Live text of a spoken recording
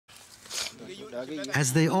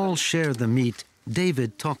As they all share the meat,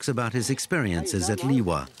 David talks about his experiences at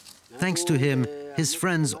Lewa. Thanks to him, his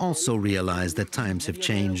friends also realize that times have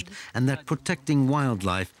changed and that protecting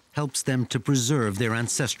wildlife helps them to preserve their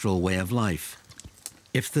ancestral way of life.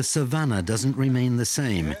 If the savannah doesn't remain the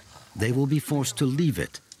same, they will be forced to leave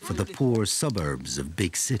it for the poor suburbs of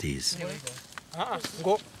big cities.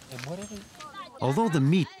 Although the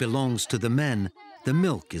meat belongs to the men, the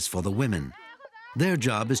milk is for the women. Their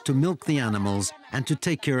job is to milk the animals and to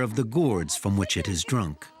take care of the gourds from which it is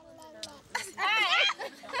drunk.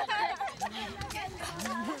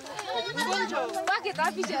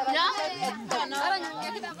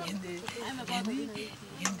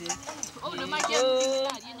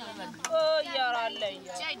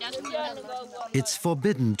 It's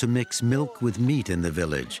forbidden to mix milk with meat in the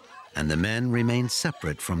village, and the men remain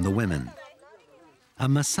separate from the women. A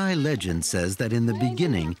Maasai legend says that in the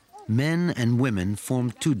beginning, men and women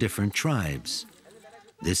formed two different tribes.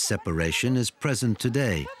 This separation is present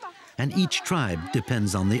today, and each tribe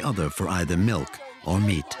depends on the other for either milk or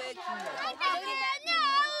meat.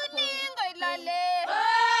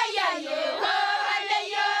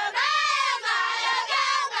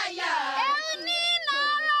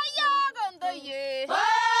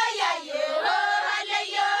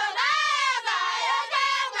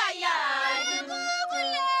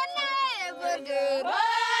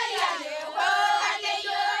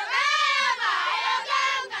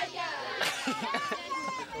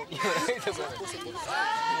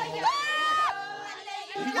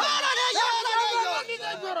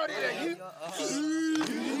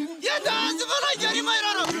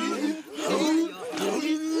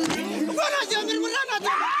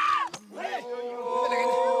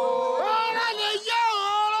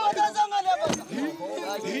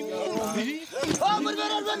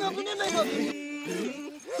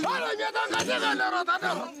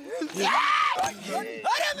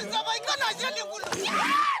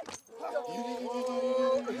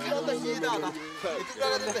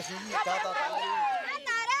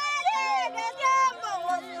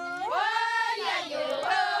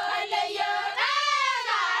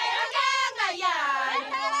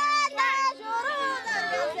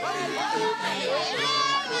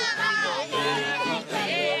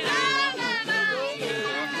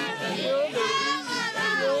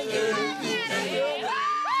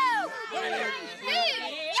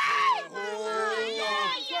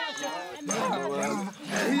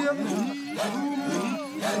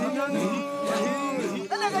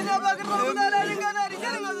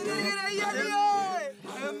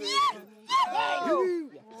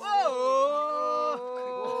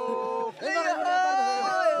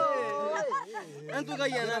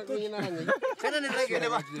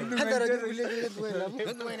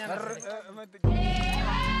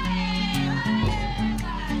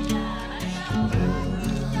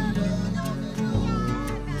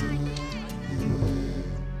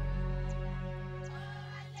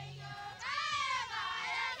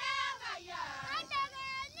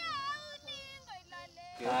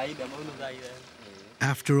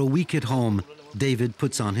 After a week at home, David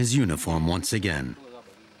puts on his uniform once again.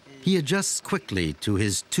 He adjusts quickly to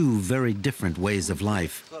his two very different ways of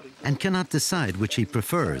life and cannot decide which he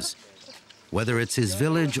prefers. Whether it's his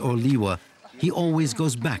village or Lewa, he always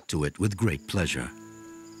goes back to it with great pleasure.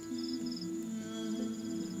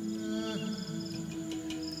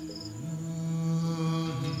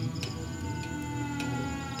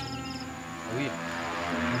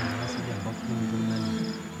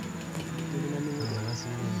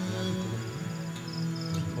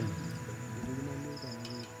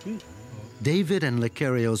 David and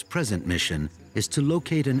Leikeirio's present mission is to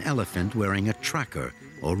locate an elephant wearing a tracker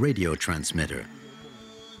or radio transmitter.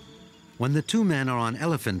 When the two men are on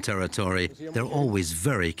elephant territory, they're always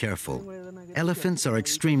very careful. Elephants are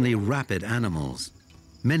extremely rapid animals.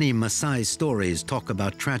 Many Masai stories talk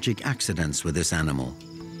about tragic accidents with this animal.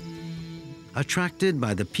 Attracted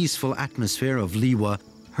by the peaceful atmosphere of Lewa,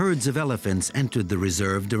 herds of elephants entered the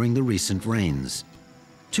reserve during the recent rains.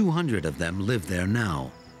 200 of them live there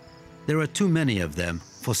now. There are too many of them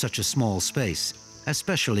for such a small space,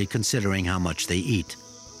 especially considering how much they eat.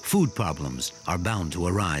 Food problems are bound to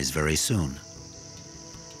arise very soon.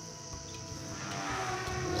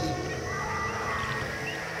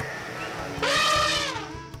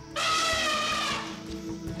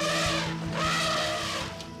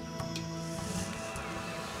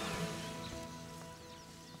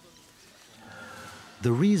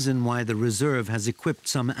 The reason why the reserve has equipped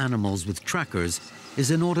some animals with trackers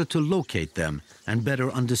is in order to locate them and better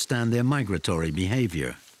understand their migratory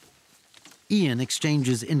behavior. Ian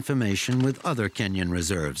exchanges information with other Kenyan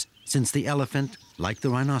reserves, since the elephant, like the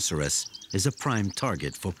rhinoceros, is a prime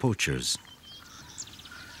target for poachers.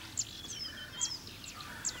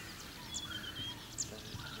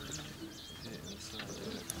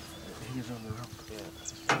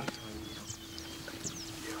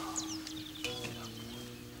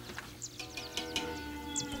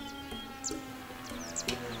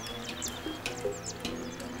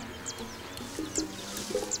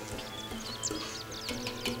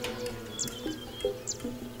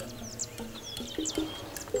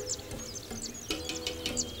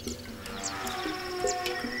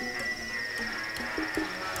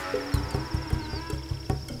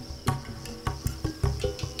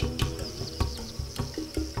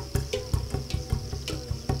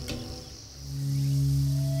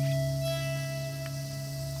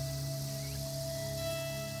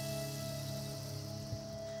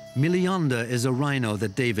 Milionda is a rhino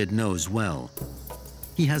that David knows well.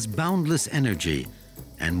 He has boundless energy,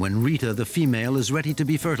 and when Rita, the female, is ready to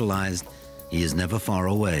be fertilized, he is never far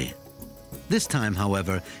away. This time,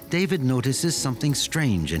 however, David notices something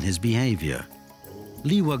strange in his behavior.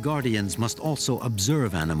 Lewa guardians must also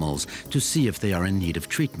observe animals to see if they are in need of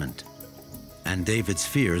treatment. And David's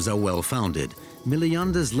fears are well-founded.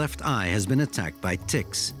 Milionda's left eye has been attacked by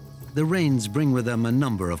ticks. The rains bring with them a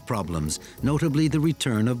number of problems, notably the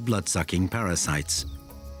return of blood-sucking parasites.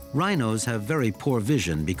 Rhinos have very poor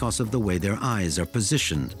vision because of the way their eyes are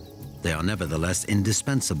positioned. They are nevertheless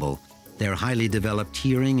indispensable. Their highly developed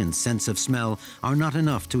hearing and sense of smell are not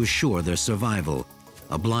enough to assure their survival.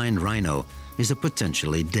 A blind rhino is a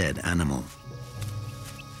potentially dead animal.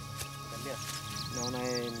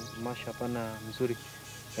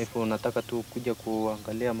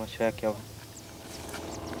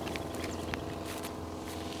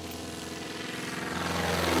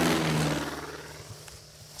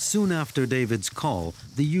 Soon after David's call,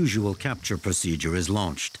 the usual capture procedure is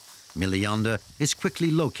launched. Milionda is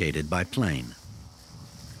quickly located by plane.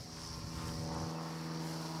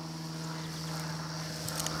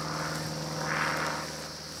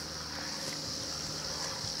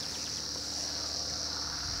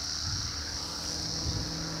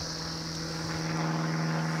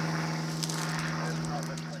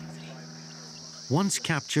 Once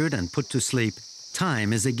captured and put to sleep,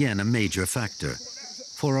 time is again a major factor.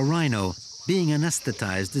 For a rhino, being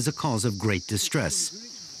anesthetized is a cause of great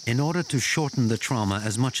distress. In order to shorten the trauma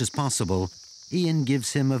as much as possible, Ian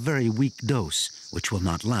gives him a very weak dose, which will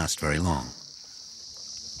not last very long.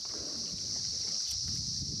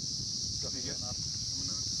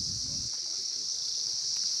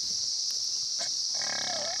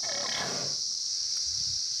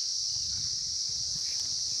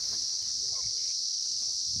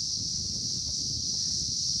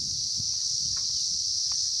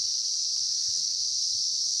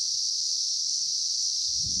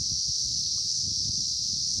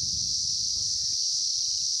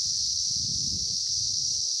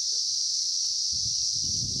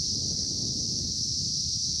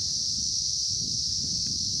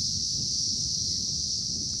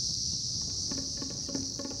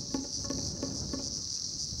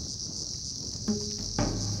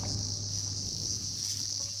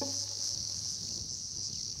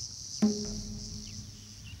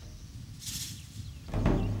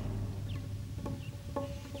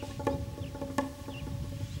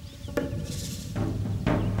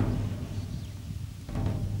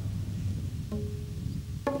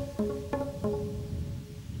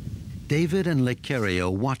 David and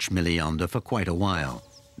Leikeirio watch Milionda for quite a while.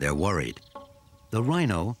 They're worried. The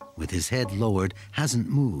rhino, with his head lowered, hasn't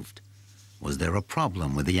moved. Was there a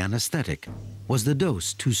problem with the anesthetic? Was the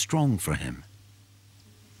dose too strong for him?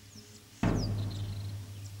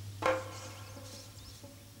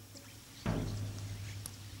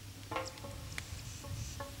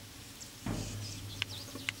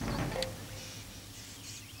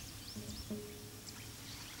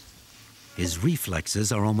 His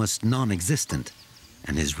reflexes are almost non-existent,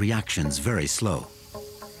 and his reactions very slow.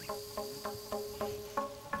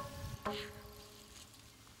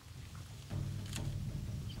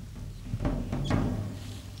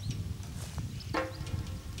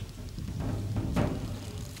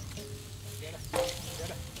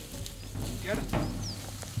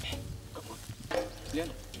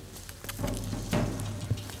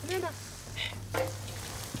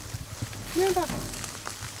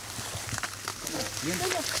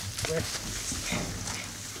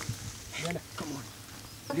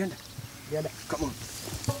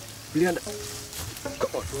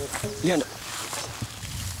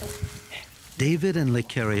 David and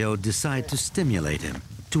Leikeirio decide to stimulate him,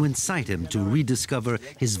 to incite him to rediscover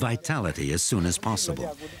his vitality as soon as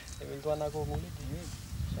possible.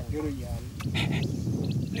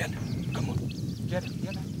 Come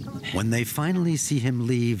When they finally see him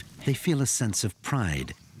leave, they feel a sense of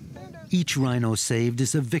pride. Each rhino saved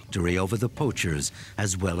is a victory over the poachers,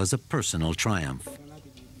 as well as a personal triumph.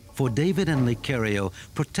 For David and Leikeirio,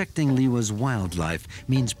 protecting Lewa's wildlife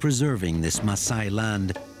means preserving this Masai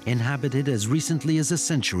land, inhabited as recently as a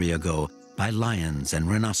century ago by lions and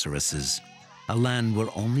rhinoceroses, a land where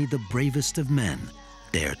only the bravest of men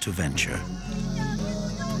dare to venture.